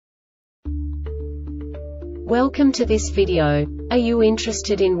Welcome to this video. Are you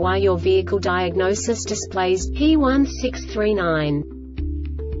interested in why your vehicle diagnosis displays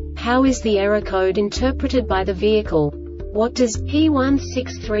P1639? How is the error code interpreted by the vehicle? What does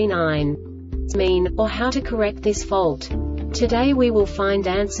P1639 mean, or how to correct this fault? Today we will find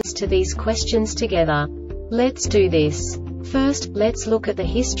answers to these questions together. Let's do this. First, let's look at the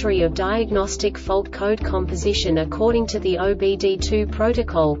history of diagnostic fault code composition according to the OBD2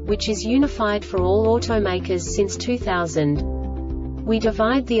 protocol, which is unified for all automakers since 2000. We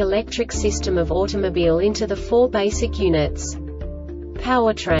divide the electric system of automobile into the four basic units: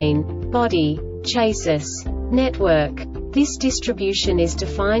 powertrain, body, chassis, network. This distribution is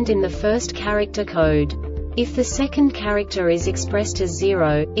defined in the first character code. If the second character is expressed as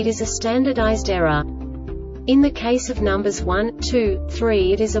 0, it is a standardized error. In the case of numbers 1, 2,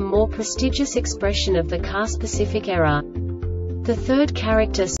 3, it is a more prestigious expression of the car-specific error. The third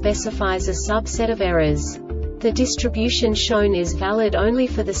character specifies a subset of errors. The distribution shown is valid only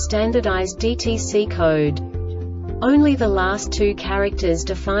for the standardized DTC code. Only the last two characters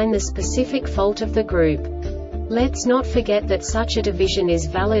define the specific fault of the group. Let's not forget that such a division is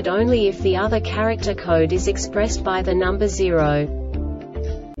valid only if the other character code is expressed by the number 0.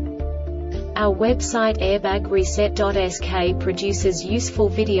 Our website airbagreset.sk produces useful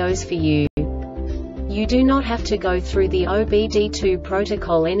videos for you. You do not have to go through the OBD2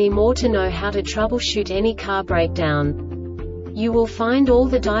 protocol anymore to know how to troubleshoot any car breakdown. You will find all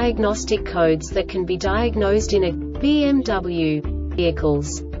the diagnostic codes that can be diagnosed in a BMW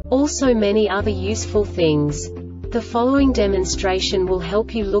vehicles. Also many other useful things. The following demonstration will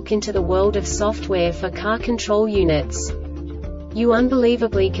help you look into the world of software for car control units. You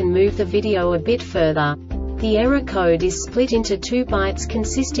unbelievably can move the video a bit further. The error code is split into 2 bytes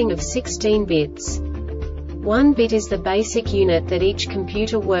consisting of 16 bits. 1 bit is the basic unit that each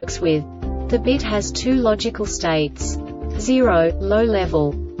computer works with. The bit has 2 logical states: 0, low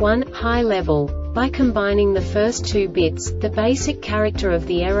level, 1, high level. By combining the first 2 bits, the basic character of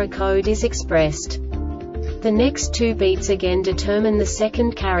the error code is expressed. The next 2 beats again determine the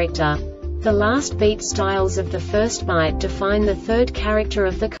second character. The last beat styles of the first byte define the third character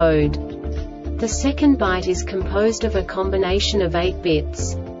of the code. The second byte is composed of a combination of 8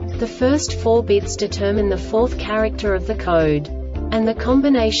 bits. The first 4 bits determine the fourth character of the code. And the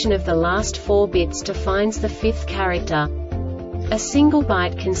combination of the last 4 bits defines the fifth character. A single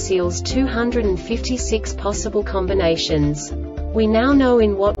byte conceals 256 possible combinations. We now know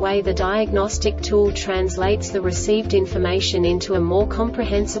in what way the diagnostic tool translates the received information into a more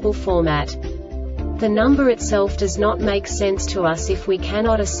comprehensible format. The number itself does not make sense to us if we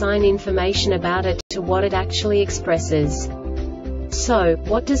cannot assign information about it to what it actually expresses. So,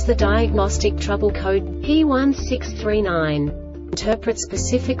 what does the Diagnostic Trouble Code P1639 interpret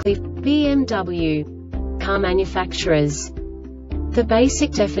specifically for BMW car manufacturers? The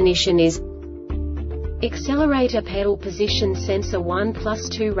basic definition is Accelerator pedal position sensor 1 +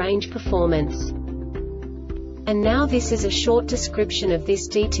 2 range performance. And now this is a short description of this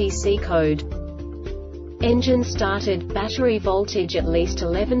DTC code. Engine started, battery voltage at least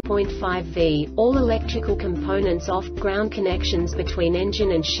 11.5 V, all electrical components off, ground connections between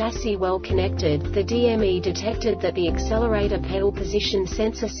engine and chassis well connected. The DME detected that the accelerator pedal position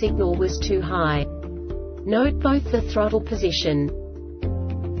sensor signal was too high. Note both the throttle position.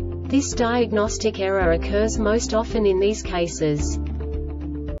 This diagnostic error occurs most often in these cases.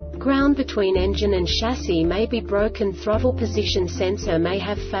 Ground between engine and chassis may be broken, throttle position sensor may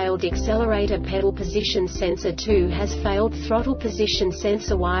have failed, accelerator pedal position sensor 2 has failed, throttle position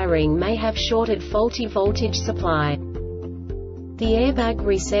sensor wiring may have shorted, faulty voltage supply. The Airbag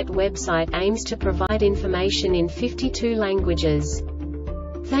Reset website aims to provide information in 52 languages.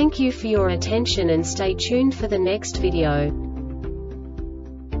 Thank you for your attention and stay tuned for the next video.